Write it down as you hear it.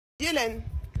Hélène,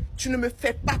 tu ne me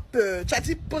fais pas peur. Tu as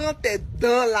dit, prends tes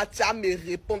dents là, tu as me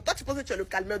répondre. Toi, tu penses que tu es le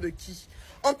calmeur de qui?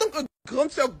 En tant que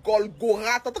grande sœur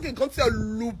Golgora, en tant que grande sœur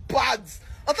Loupad,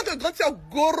 en tant que grande sœur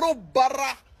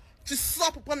Gorobara, tu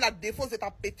sors pour prendre la défense de ta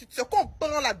petite sœur. Quand on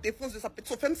prend la défense de sa petite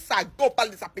sœur, on fait sa gueule, on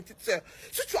parle de sa petite sœur.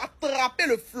 Si tu as attrapé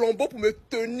le flambeau pour me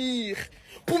tenir,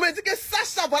 pour me dire que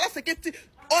Sacha, voilà ce que tu...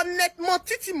 Honnêtement,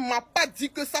 Titi m'a pas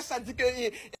dit que Sacha dit que...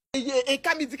 Et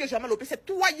Camille dit que j'ai mal au pied. C'est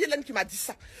toi, Hélène, qui m'a dit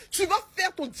ça. Tu vas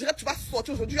faire ton direct, tu vas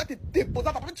sortir aujourd'hui, tu vas te déposer.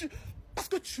 Parce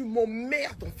que tu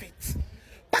m'emmerdes, en fait.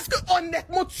 Parce que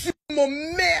honnêtement, tu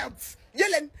m'emmerdes.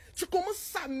 Hélène, tu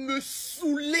commences à me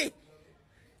saouler.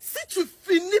 Si tu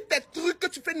finis tes trucs, que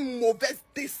tu fais une mauvaise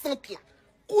descente là,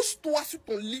 couche-toi sur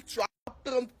ton lit, tu vas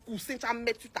prendre coussin, tu vas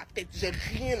mettre sur ta tête. J'ai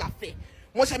rien à faire.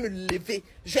 Moi, j'ai me lever.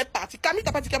 J'ai parti. Camille,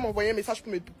 t'as pas dit qu'elle m'envoyait un message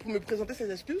pour me présenter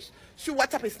ses excuses sur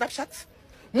WhatsApp et Snapchat?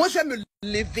 Moi, je vais me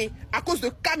lever à cause de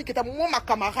Camille qui était moi, ma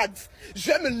camarade.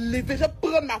 Je vais me lever, je vais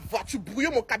prendre ma voiture, brouiller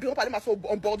mon carburant pour aller m'asseoir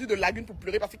en bordure de lagune pour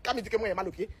pleurer parce que Camille dit que moi, j'ai mal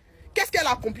au pied. Qu'est-ce qu'elle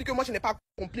a accompli que moi, je n'ai pas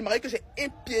accompli? Malgré que j'ai un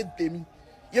pied demi.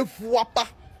 Je ne vois pas.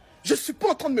 Je ne suis pas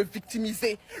en train de me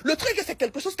victimiser. Le truc, c'est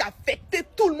quelque chose qui a affecté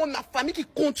tout le monde, ma famille, qui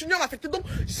continue à m'affecter. Donc,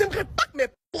 j'aimerais pas que mes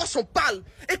proches en parlent.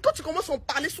 Et quand tu commences à en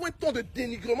parler sur un ton de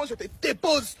dénigrement, je te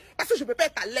dépose. Parce que je ne peux pas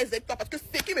être à l'aise avec toi. Parce que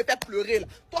c'est qui me fait pleurer, là.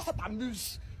 Toi, ça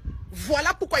t'amuse.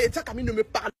 Voilà pourquoi il a dit à Camille ne me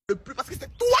parle plus. Parce que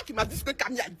c'est toi qui m'as dit ce que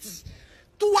Camille a dit.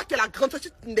 Toi qui es la grande, tu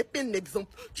n'es pas un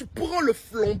exemple. Tu prends le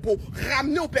flambeau,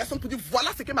 ramener aux personnes pour dire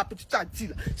voilà ce que ma petite a dit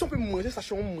là. Si on peut manger,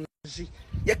 sachons manger.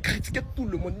 Il a critiqué tout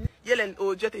le monde. Hélène,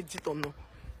 oh Dieu t'a dit ton nom.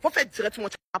 Faut faire directement,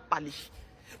 tu vas parler.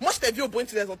 Moi, je t'ai vu au point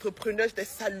des entrepreneurs, je t'ai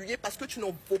salué parce que tu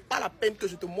n'en vaux pas la peine que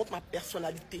je te montre ma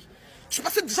personnalité. Je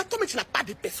pense que déjà, toi, mais tu n'as pas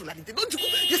de personnalité. Donc, du coup,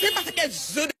 je ne sais pas quel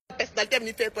jeu de personnalité est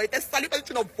venu faire toi. Je t'ai salué parce que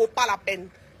tu n'en vaux pas la peine.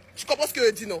 Tu comprends ce que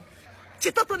je dis, non? Tu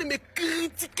es en train de me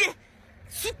critiquer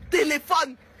sur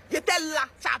téléphone. Il était là,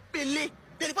 tu as appelé.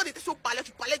 Le téléphone était sur le palais,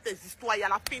 tu parlais de tes histoires. Et à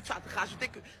la fin, tu as rajouté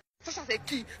que Sacha c'est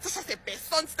qui? Sacha c'est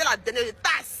personne. C'était la dernière. J'étais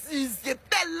assise.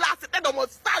 J'étais là. C'était dans mon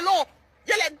salon.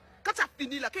 Hélène, quand tu as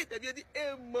fini là, quand il t'a bien dit,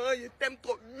 eh moi, je t'aime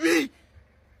trop. Oui.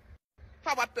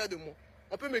 Faut avoir peur de moi.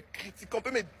 On peut me critiquer, on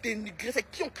peut me dénigrer. C'est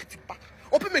qui on critique pas?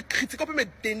 On peut me critiquer, on peut me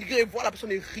dénigrer, voir la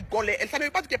personne et rigoler. Elle, ça ne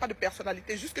veut pas dire qu'il n'y a pas de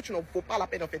personnalité, juste que tu n'en vaux pas la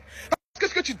peine en fait. Parce que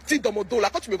ce que tu dis dans mon dos là,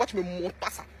 quand tu me vois, tu me montres pas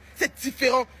ça. C'est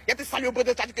différent. Il y a des saluts au bout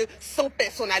de tu as dit que sans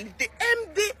personnalité.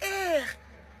 MDR.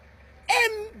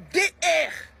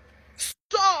 MDR.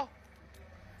 Sors.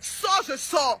 Sors, je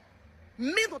sors.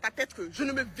 Mets dans ta tête que je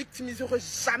ne me victimiserai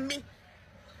jamais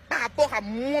par rapport à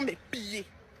moi, mes pillés.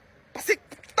 Parce que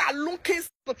talons 15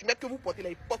 cm que vous portez là,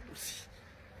 ils portent aussi.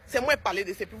 C'est moi qui parler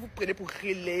de ça, puis vous prenez pour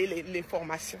relayer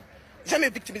l'information. Jamais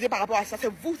victimisé par rapport à ça. C'est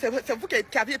vous qui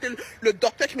avez été le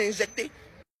docteur qui m'a injecté.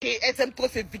 Et elles aiment trop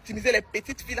se victimiser, les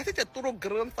petites filles. Là, si tu es trop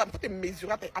grande femme, tu te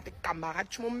mesures à tes camarades,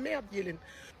 tu m'emmerdes, Hélène.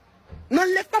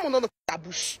 N'enlève pas mon nom dans ta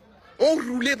bouche. On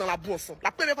roulait dans la boue ensemble.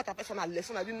 La première fois que tu as fait ça, on a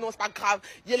laissé, on a dit non, c'est pas grave.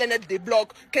 Hélène, elle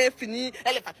débloque. Quand elle finit,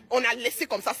 on a laissé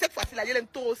comme ça. Cette fois-ci, la Hélène,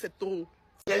 trop, c'est trop.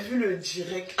 J'ai vu le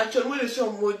direct. Actuellement, je suis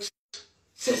en mode,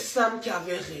 c'est Sam qui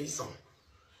avait raison.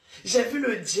 J'ai vu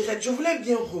le direct, je voulais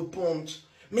bien répondre.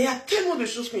 Mais il y a tellement de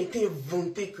choses qui ont été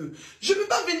inventées que je ne peux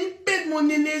pas venir perdre mon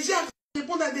énergie à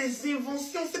répondre à des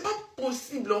inventions. C'est pas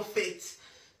possible en fait.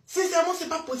 Sincèrement, c'est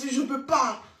pas possible, je ne peux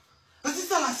pas. Parce que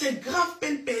ça là, c'est grave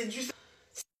peine perdue.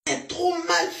 C'est trop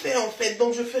mal fait en fait,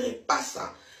 donc je ne ferai pas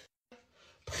ça.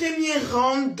 Premier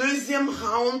round, deuxième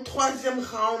round, troisième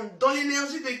round. Dans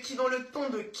l'énergie de qui? Dans le ton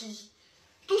de qui?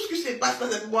 Tout ce qui se passe dans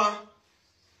cette boîte.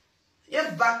 Il y a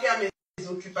vaqué à mes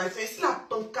occupations. Et si la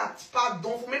pancarte,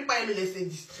 pardon, faut même pas me laisser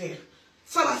distraire.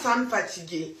 Ça là, ça va me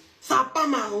fatiguer. Ça va pas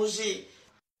m'arranger.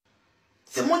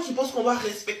 C'est moi qui pense qu'on doit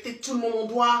respecter tout le monde. On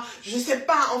doit, je sais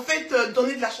pas, en fait,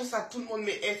 donner de la chance à tout le monde.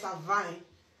 Mais ça va, hein.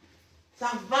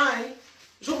 Ça va, hein.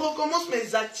 Je recommence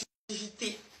mes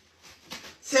activités.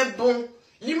 C'est bon.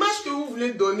 L'image que vous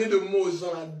voulez donner de moi aux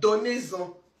gens, là,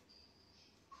 donnez-en.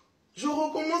 Je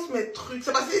recommence mes trucs.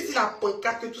 C'est parce que c'est la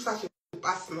pancarte que tout ça se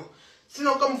passe, non.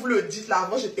 Sinon, comme vous le dites là,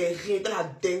 avant, j'étais rien, j'étais la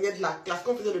dernière de la classe.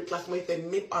 Quand on faisait le classement, il n'était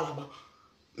même pas là-bas.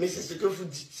 Mais c'est ce que vous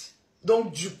dites.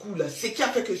 Donc, du coup, là, ce qui a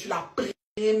fait que je suis la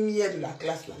première de la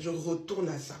classe, là, je retourne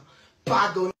à ça.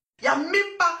 Pardonnez. Il n'y a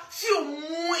même pas, si au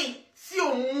moins,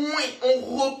 on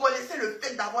reconnaissait le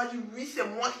fait d'avoir dit, oui, c'est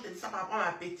moi qui t'ai dit ça par rapport à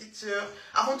ma petite soeur,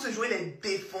 avant de se jouer les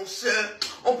défenseurs,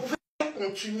 on pouvait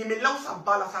continuer. Mais là où ça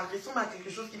bat, là, ça ressemble à quelque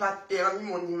chose qui va ternir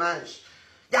mon image.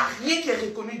 Il n'y a rien qui est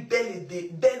reconnu dès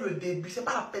le début. Ce n'est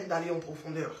pas la peine d'aller en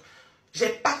profondeur. J'ai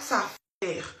pas que ça à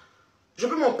faire. Je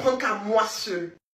peux m'en prendre qu'à moi seul.